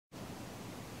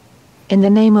In the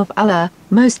name of Allah,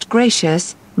 most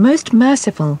gracious, most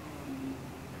merciful.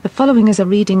 The following is a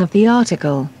reading of the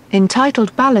article,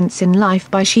 entitled Balance in Life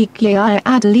by Sheikh Yahya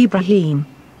Ibrahim.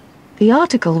 The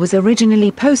article was originally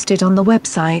posted on the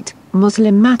website,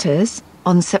 Muslim Matters,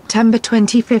 on September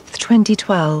 25,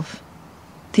 2012.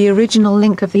 The original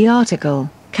link of the article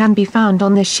can be found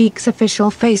on the Sheikh's official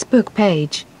Facebook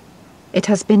page. It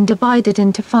has been divided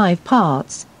into 5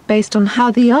 parts, based on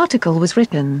how the article was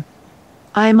written.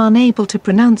 I am unable to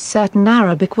pronounce certain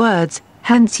Arabic words,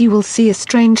 hence you will see a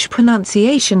strange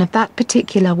pronunciation of that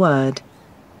particular word.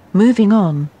 Moving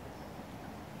on.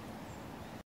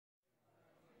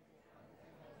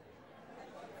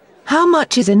 How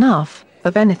much is enough,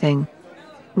 of anything?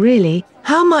 Really,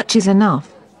 how much is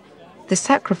enough? The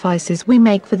sacrifices we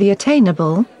make for the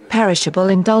attainable, perishable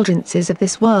indulgences of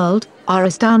this world, are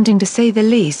astounding to say the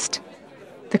least.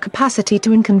 The capacity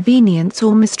to inconvenience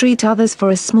or mistreat others for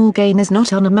a small gain is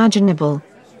not unimaginable.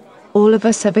 All of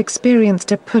us have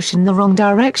experienced a push in the wrong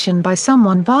direction by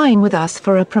someone vying with us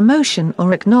for a promotion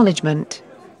or acknowledgement.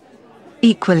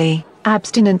 Equally,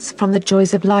 abstinence from the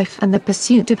joys of life and the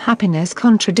pursuit of happiness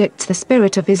contradicts the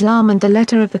spirit of Islam and the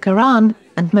letter of the Quran,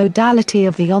 and modality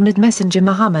of the honored Messenger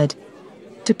Muhammad.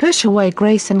 To push away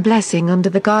grace and blessing under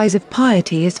the guise of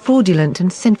piety is fraudulent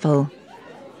and sinful.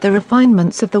 The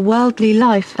refinements of the worldly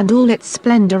life and all its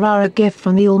splendor are a gift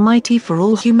from the Almighty for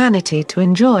all humanity to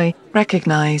enjoy,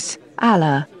 recognize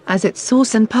Allah as its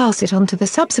source and pass it on to the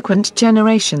subsequent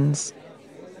generations.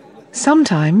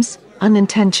 Sometimes,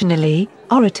 unintentionally,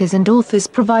 orators and authors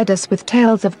provide us with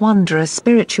tales of wondrous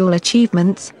spiritual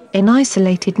achievements, in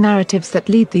isolated narratives that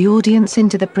lead the audience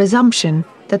into the presumption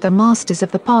that the masters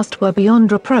of the past were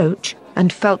beyond reproach,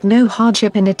 and felt no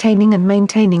hardship in attaining and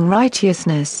maintaining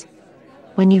righteousness.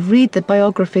 When you read the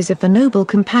biographies of the noble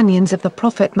companions of the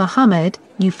Prophet Muhammad,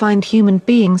 you find human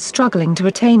beings struggling to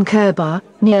attain qurba,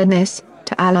 nearness,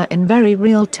 to Allah in very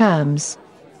real terms.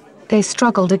 They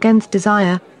struggled against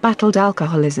desire, battled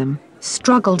alcoholism,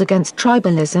 struggled against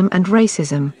tribalism and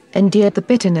racism, endured the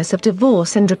bitterness of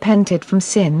divorce and repented from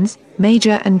sins,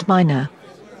 major and minor.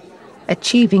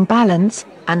 Achieving balance,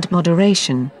 and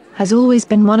moderation, has always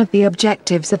been one of the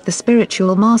objectives of the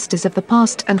spiritual masters of the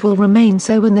past and will remain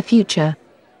so in the future.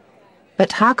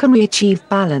 But how can we achieve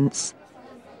balance?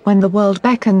 When the world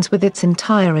beckons with its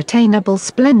entire attainable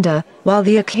splendor, while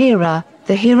the akhirah,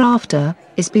 the hereafter,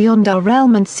 is beyond our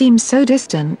realm and seems so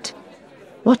distant.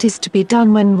 What is to be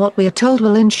done when what we are told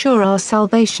will ensure our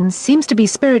salvation seems to be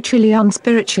spiritually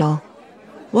unspiritual?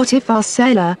 What if our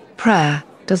salah, prayer,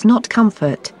 does not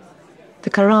comfort?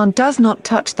 The Quran does not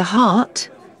touch the heart?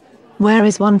 Where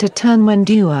is one to turn when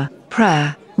dua,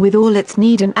 prayer, with all its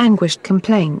need and anguished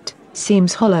complaint,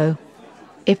 seems hollow?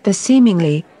 If the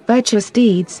seemingly virtuous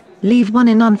deeds leave one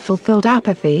in unfulfilled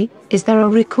apathy, is there a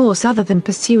recourse other than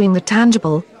pursuing the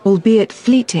tangible, albeit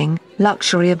fleeting,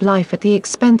 luxury of life at the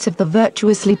expense of the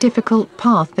virtuously difficult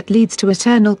path that leads to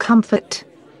eternal comfort?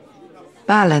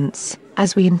 Balance,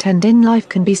 as we intend in life,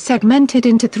 can be segmented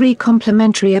into 3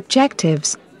 complementary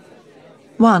objectives.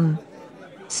 1.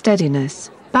 Steadiness.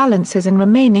 Balance is in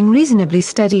remaining reasonably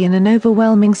steady in an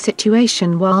overwhelming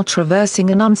situation while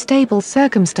traversing an unstable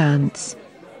circumstance.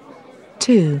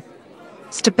 2.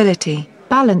 Stability.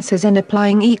 Balance is in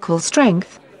applying equal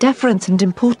strength, deference and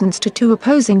importance to 2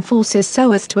 opposing forces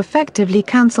so as to effectively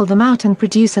cancel them out and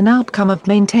produce an outcome of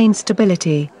maintained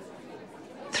stability.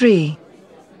 3.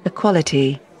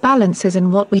 Equality. Balance is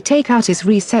in what we take out is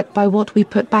reset by what we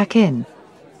put back in.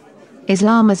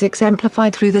 Islam as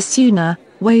exemplified through the Sunnah,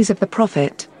 ways of the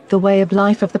Prophet, the way of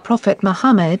life of the Prophet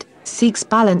Muhammad, seeks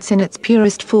balance in its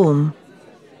purest form.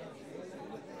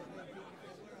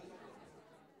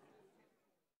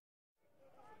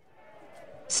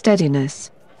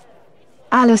 Steadiness.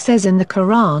 Allah says in the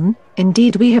Quran,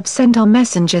 "Indeed we have sent our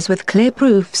messengers with clear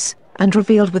proofs, and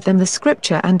revealed with them the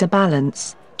scripture and a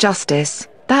balance, justice,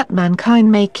 that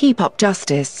mankind may keep up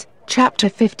justice." Chapter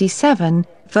 57,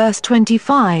 verse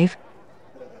 25.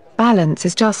 Balance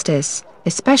is justice,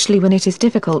 especially when it is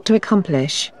difficult to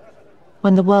accomplish.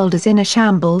 When the world is in a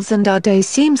shambles and our day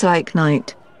seems like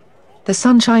night. The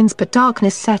sun shines but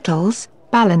darkness settles,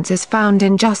 balance is found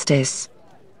in justice.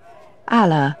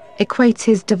 Allah equates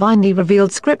his divinely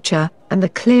revealed scripture, and the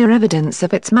clear evidence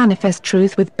of its manifest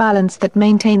truth with balance that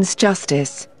maintains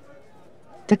justice.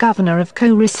 The governor of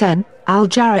Khorasan,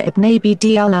 Al-Jara ibn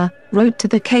Abi Allah, wrote to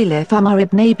the Caliph Umar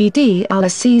ibn Abi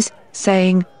al-Aziz,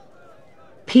 saying,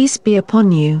 "Peace be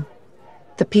upon you.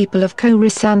 The people of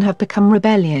Khorasan have become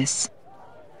rebellious.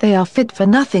 They are fit for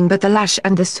nothing but the lash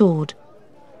and the sword.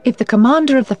 If the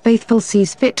commander of the faithful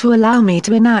sees fit to allow me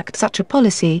to enact such a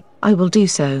policy, I will do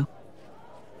so.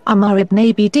 Amr ibn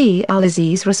Abd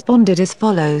al-Aziz responded as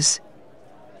follows.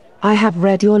 I have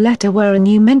read your letter wherein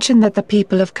you mention that the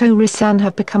people of Khorasan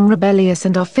have become rebellious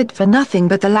and are fit for nothing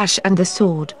but the lash and the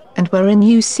sword, and wherein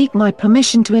you seek my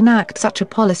permission to enact such a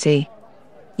policy.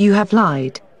 You have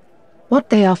lied. What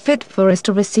they are fit for is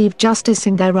to receive justice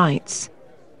in their rights.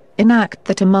 Enact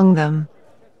that among them.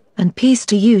 And peace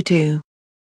to you too.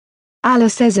 Allah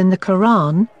says in the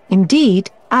Quran, indeed,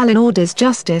 Allah orders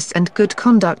justice and good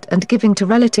conduct and giving to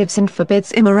relatives and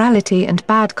forbids immorality and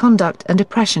bad conduct and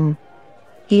oppression.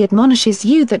 He admonishes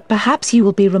you that perhaps you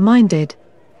will be reminded.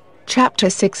 Chapter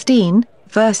 16,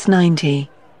 verse 90.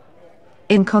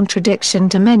 In contradiction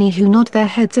to many who nod their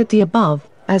heads at the above,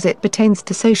 as it pertains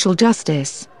to social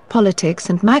justice, politics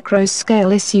and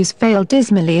macro-scale issues fail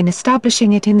dismally in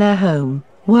establishing it in their home,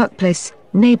 workplace,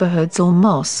 neighborhoods or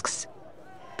mosques.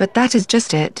 But that is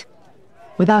just it.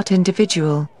 Without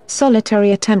individual,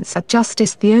 solitary attempts at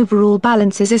justice, the overall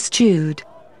balance is eschewed.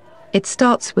 It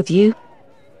starts with you,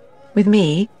 with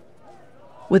me,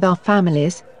 with our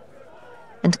families,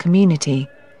 and community.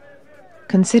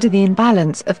 Consider the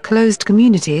imbalance of closed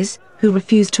communities, who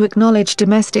refuse to acknowledge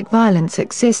domestic violence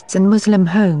exists in Muslim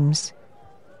homes.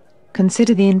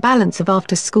 Consider the imbalance of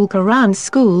after-school Quran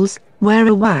schools, where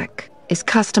a whack is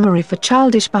customary for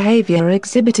childish behavior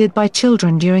exhibited by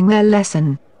children during their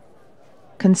lesson.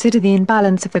 Consider the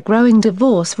imbalance of the growing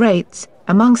divorce rates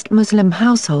amongst Muslim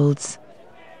households.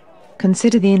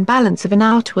 Consider the imbalance of an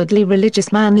outwardly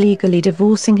religious man legally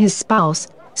divorcing his spouse,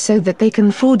 so that they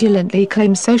can fraudulently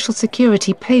claim Social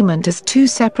Security payment as two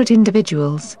separate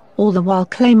individuals, all the while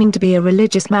claiming to be a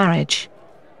religious marriage.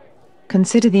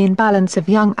 Consider the imbalance of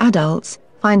young adults,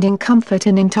 finding comfort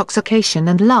in intoxication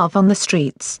and love on the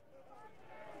streets.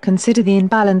 Consider the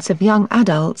imbalance of young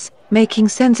adults, making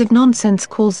sense of nonsense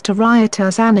calls to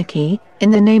riotous anarchy, in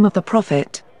the name of the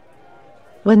Prophet.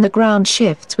 When the ground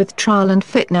shifts with trial and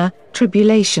fitna,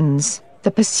 tribulations, the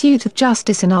pursuit of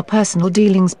justice in our personal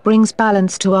dealings brings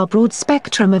balance to our broad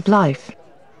spectrum of life.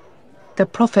 The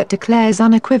Prophet declares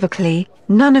unequivocally,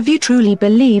 none of you truly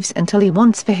believes until he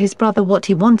wants for his brother what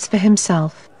he wants for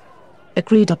himself.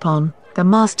 Agreed upon, the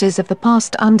masters of the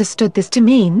past understood this to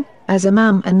mean, as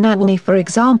Imam an-Nawawi for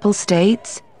example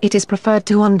states, it is preferred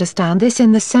to understand this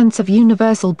in the sense of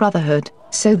universal brotherhood,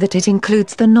 so that it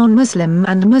includes the non-Muslim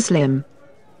and Muslim.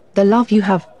 The love you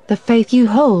have, the faith you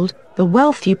hold, the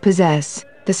wealth you possess,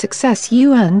 the success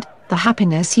you earned, the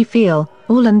happiness you feel,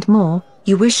 all and more,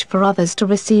 you wish for others to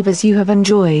receive as you have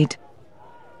enjoyed.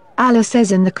 Allah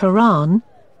says in the Quran,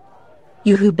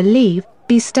 you who believe,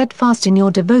 be steadfast in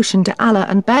your devotion to Allah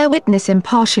and bear witness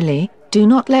impartially, do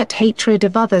not let hatred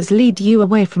of others lead you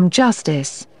away from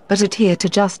justice, but adhere to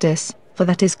justice, for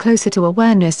that is closer to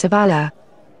awareness of Allah.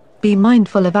 Be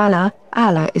mindful of Allah,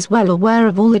 Allah is well aware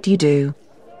of all that you do.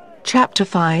 Chapter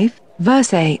 5,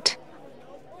 verse 8.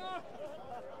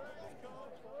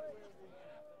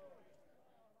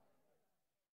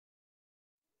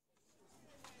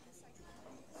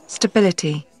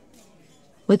 Stability.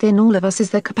 Within all of us is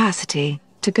the capacity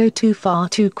to go too far,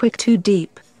 too quick, too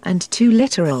deep, and too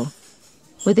literal.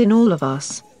 Within all of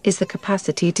us is the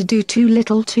capacity to do too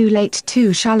little, too late,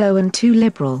 too shallow, and too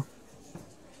liberal.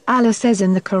 Allah says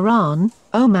in the Quran,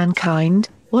 O mankind,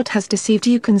 what has deceived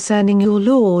you concerning your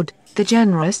Lord, the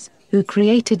generous, who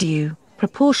created you,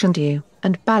 proportioned you,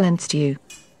 and balanced you?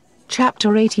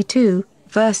 Chapter 82,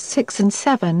 verse 6 and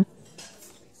 7.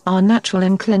 Our natural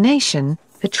inclination,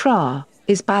 fitra,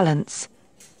 is balance.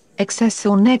 Excess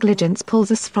or negligence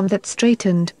pulls us from that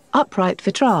straightened, upright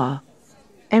fitra.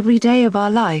 Every day of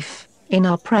our life, in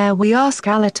our prayer we ask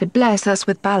Allah to bless us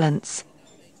with balance.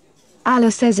 Allah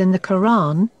says in the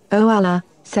Quran, O Allah,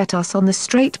 set us on the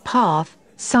straight path,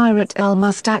 Sirat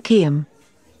al-Mustaqim.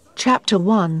 Chapter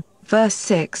 1, verse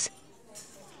 6.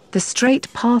 The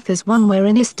straight path is one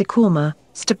wherein istiqamah,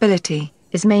 stability,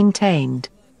 is maintained.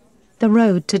 The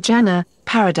road to Jannah,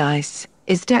 paradise,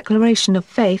 is declaration of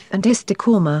faith and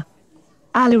istiqamah.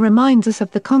 Allah reminds us of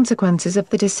the consequences of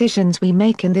the decisions we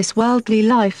make in this worldly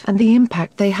life and the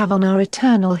impact they have on our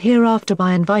eternal hereafter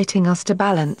by inviting us to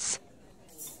balance.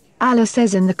 Allah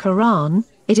says in the Quran,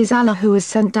 it is Allah who has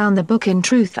sent down the book in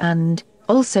truth and,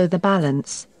 also the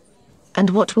balance. And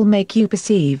what will make you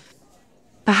perceive?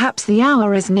 Perhaps the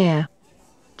hour is near.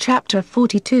 Chapter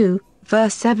 42,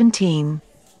 verse 17.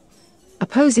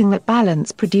 Opposing that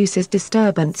balance produces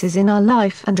disturbances in our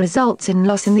life and results in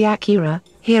loss in the akhirah,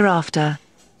 hereafter.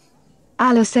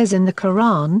 Allah says in the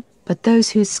Quran, but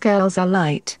those whose scales are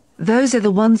light, those are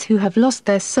the ones who have lost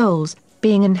their souls,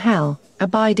 being in hell,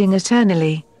 abiding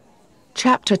eternally.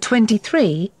 Chapter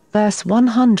 23, verse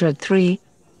 103.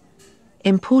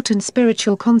 Important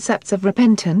spiritual concepts of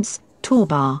repentance,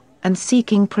 Tawbah, and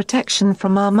seeking protection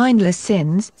from our mindless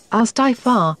sins,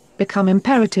 istighfar, become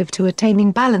imperative to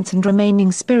attaining balance and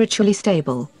remaining spiritually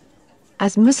stable.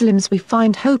 As Muslims we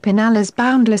find hope in Allah's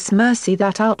boundless mercy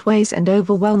that outweighs and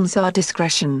overwhelms our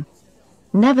discretion.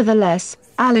 Nevertheless,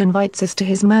 Allah invites us to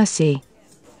His mercy.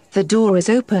 The door is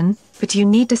open, but you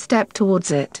need to step towards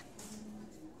it.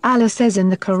 Allah says in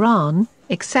the Quran,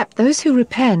 "Except those who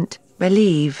repent,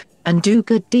 believe, and do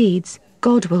good deeds,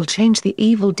 God will change the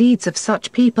evil deeds of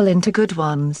such people into good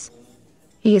ones.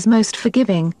 He is most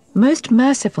forgiving, most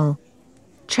merciful."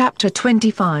 Chapter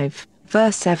 25,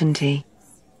 verse 70.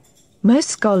 Most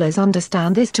scholars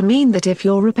understand this to mean that if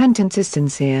your repentance is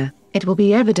sincere, it will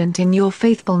be evident in your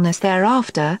faithfulness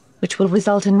thereafter, which will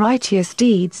result in righteous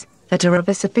deeds that are of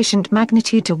a sufficient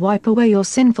magnitude to wipe away your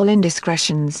sinful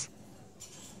indiscretions.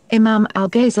 Imam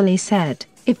al-Ghazali said,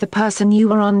 "If the person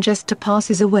you are unjust to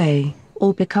passes away,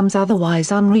 or becomes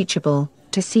otherwise unreachable,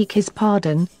 to seek his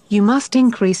pardon, you must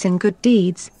increase in good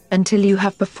deeds, until you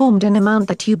have performed an amount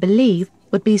that you believe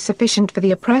would be sufficient for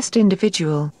the oppressed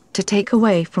individual to take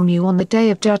away from you on the day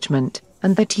of judgment,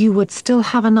 and that you would still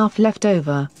have enough left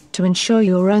over to ensure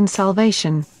your own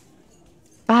salvation."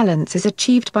 Balance is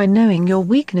achieved by knowing your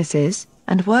weaknesses,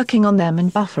 and working on them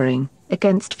and buffering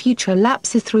against future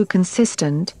lapses through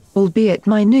consistent, albeit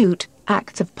minute,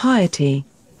 acts of piety.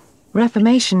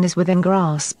 Reformation is within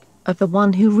grasp of the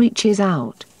one who reaches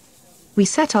out. We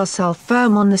set ourselves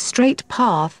firm on the straight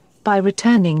path by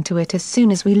returning to it as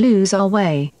soon as we lose our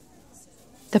way.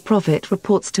 The Prophet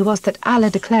reports to us that Allah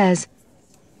declares,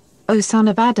 "O son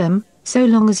of Adam, so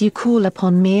long as you call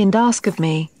upon me and ask of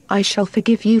me, I shall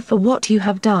forgive you for what you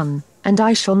have done, and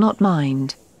I shall not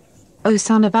mind. O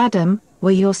son of Adam,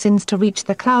 were your sins to reach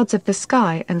the clouds of the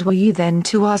sky and were you then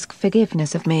to ask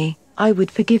forgiveness of me, I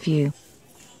would forgive you.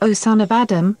 O son of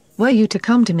Adam, were you to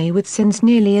come to me with sins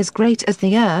nearly as great as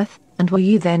the earth, and were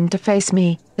you then to face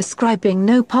me, ascribing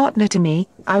no partner to me,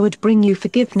 I would bring you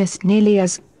forgiveness nearly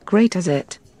as great as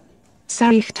it."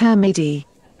 Sahih Tirmidhi.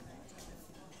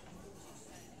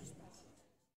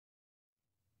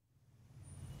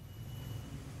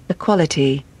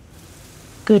 Equality.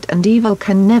 Good and evil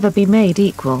can never be made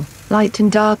equal, light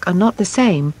and dark are not the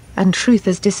same, and truth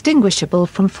is distinguishable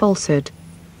from falsehood.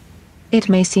 It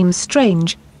may seem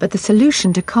strange, but the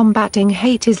solution to combating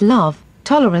hate is love,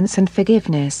 tolerance and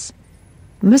forgiveness.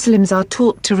 Muslims are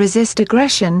taught to resist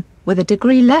aggression, with a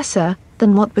degree lesser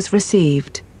than what was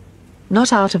received.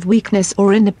 Not out of weakness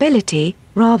or inability,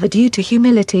 rather due to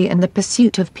humility and the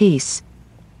pursuit of peace.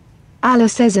 Allah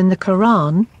says in the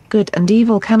Quran, "Good and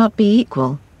evil cannot be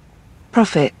equal.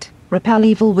 Prophet, repel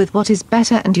evil with what is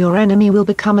better and your enemy will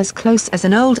become as close as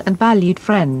an old and valued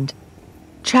friend."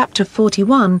 Chapter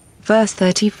 41, verse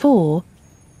 34.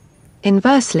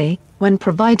 Inversely, when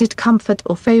provided comfort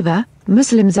or favor,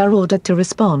 Muslims are ordered to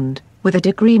respond with a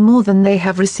degree more than they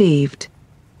have received.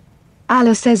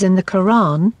 Allah says in the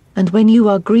Quran, "And when you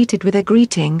are greeted with a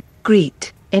greeting,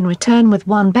 greet, in return with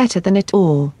one better than it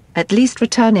or, at least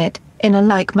return it, in a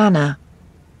like manner."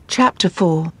 Chapter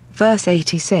 4, verse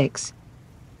 86.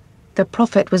 The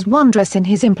Prophet was wondrous in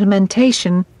his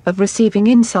implementation of receiving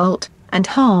insult and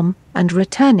harm, and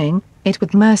returning it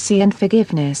with mercy and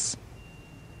forgiveness.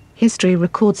 History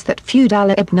records that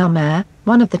Yahya ibn Umar,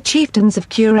 one of the chieftains of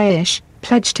Quraysh,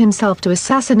 pledged himself to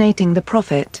assassinating the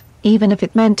Prophet, even if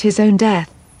it meant his own death.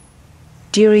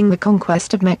 During the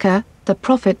conquest of Mecca, the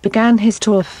Prophet began his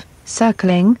tawaf,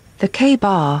 circling the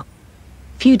Kaaba.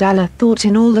 Yahya thought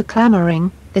in all the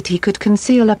clamoring that he could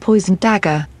conceal a poisoned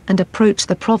dagger and approach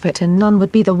the Prophet and none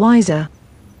would be the wiser.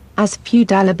 As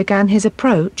Yahya began his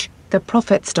approach, the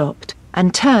Prophet stopped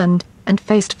and turned and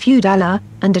faced Yahya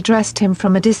and addressed him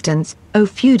from a distance, "O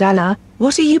Yahya,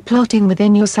 what are you plotting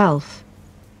within yourself?"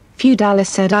 Yahya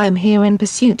said, "I am here in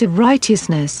pursuit of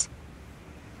righteousness."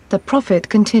 The Prophet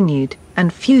continued,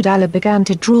 and Yahya began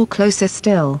to draw closer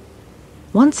still.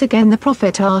 Once again the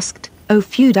Prophet asked, "O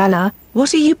Yahya,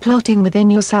 what are you plotting within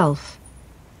yourself?"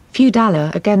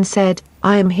 Yahya again said,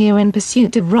 "I am here in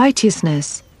pursuit of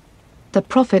righteousness." The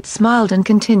Prophet smiled and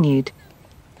continued.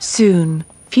 Soon,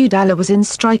 Yahya was in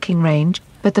striking range,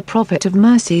 but the Prophet of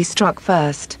Mercy struck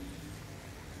first.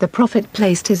 The Prophet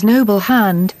placed his noble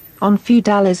hand on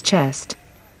Yahya's chest.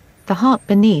 The heart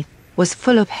beneath was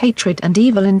full of hatred and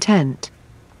evil intent.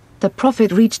 The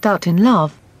Prophet reached out in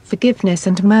love, forgiveness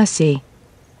and mercy.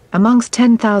 Amongst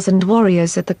 10,000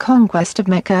 warriors at the conquest of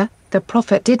Mecca, the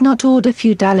Prophet did not order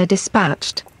Yahya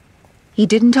dispatched. He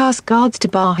didn't ask guards to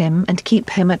bar him and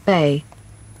keep him at bay.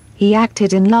 He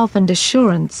acted in love and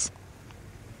assurance.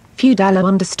 Yahya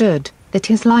understood that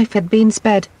his life had been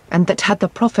spared, and that had the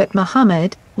Prophet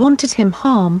Muhammad wanted him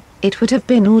harm, it would have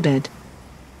been ordered.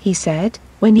 He said,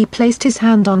 when he placed his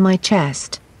hand on my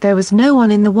chest, there was no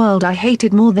one in the world I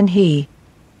hated more than he.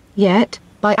 Yet,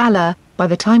 by Allah, by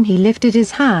the time he lifted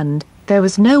his hand, there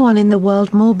was no one in the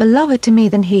world more beloved to me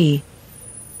than he.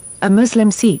 A Muslim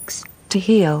seeks to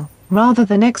heal, rather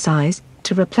than excise,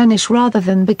 to replenish rather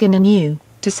than begin anew,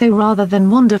 to sow rather than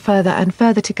wander further and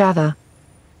further to gather.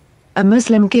 A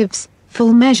Muslim gives,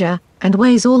 full measure, and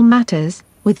weighs all matters,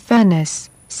 with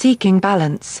fairness, seeking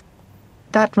balance.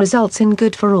 That results in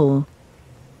good for all.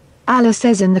 Allah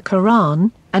says in the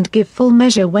Quran, and give full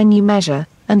measure when you measure,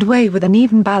 and weigh with an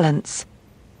even balance.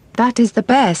 That is the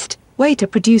best way to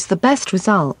produce the best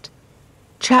result.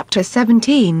 Chapter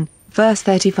 17, verse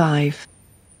 35.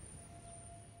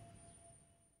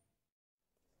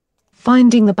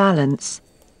 Finding the balance.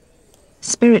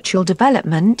 Spiritual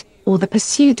development, or the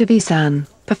pursuit of ihsan,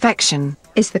 perfection,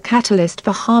 is the catalyst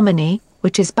for harmony,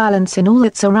 which is balance in all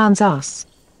that surrounds us.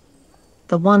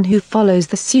 The one who follows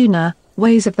the sunnah,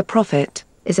 ways of the Prophet,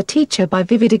 is a teacher by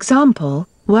vivid example,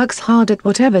 works hard at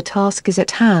whatever task is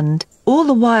at hand, all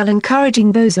the while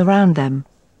encouraging those around them.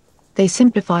 They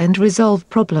simplify and resolve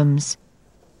problems.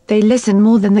 They listen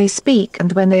more than they speak,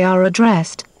 and when they are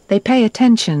addressed, they pay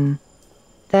attention.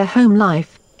 Their home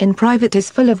life, in private, is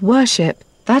full of worship,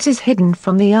 that is hidden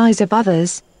from the eyes of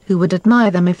others, who would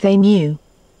admire them if they knew.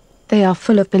 They are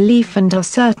full of belief and are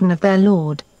certain of their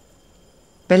Lord.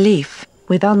 Belief,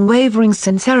 with unwavering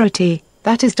sincerity,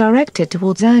 that is directed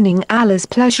towards earning Allah's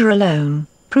pleasure alone,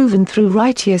 proven through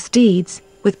righteous deeds,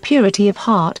 with purity of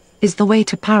heart, is the way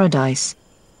to paradise.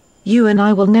 You and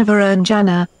I will never earn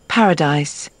Jannah,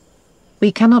 paradise.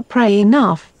 We cannot pray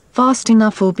enough, fast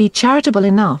enough, or be charitable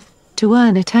enough to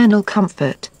earn eternal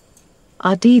comfort.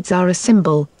 Our deeds are a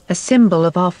symbol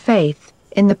of our faith,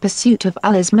 in the pursuit of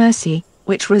Allah's mercy,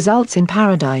 which results in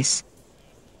paradise.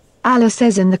 Allah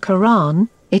says in the Quran,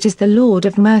 it is the Lord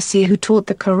of mercy who taught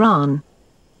the Quran.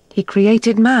 He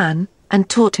created man, and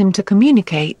taught him to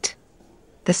communicate.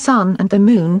 The sun and the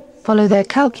moon follow their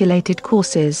calculated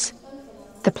courses.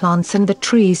 The plants and the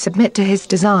trees submit to his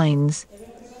designs.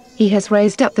 He has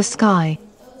raised up the sky.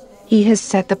 He has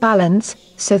set the balance,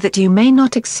 so that you may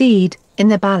not exceed, in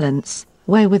the balance,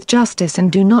 weigh with justice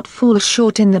and do not fall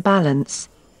short in the balance.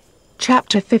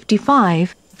 Chapter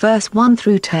 55, verse 1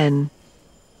 through 10.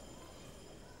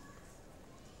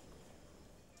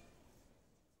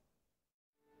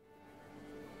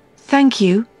 Thank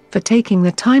you for taking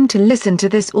the time to listen to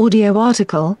this audio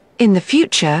article. In the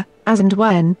future, as and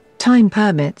when time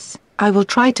permits, I will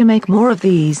try to make more of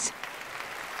these.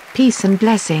 Peace and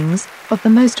blessings of the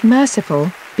Most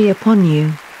Merciful be upon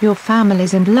you, your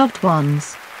families and loved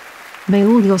ones. May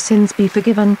all your sins be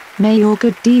forgiven, may your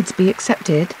good deeds be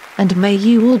accepted, and may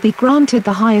you all be granted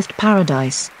the highest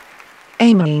paradise.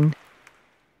 Amen.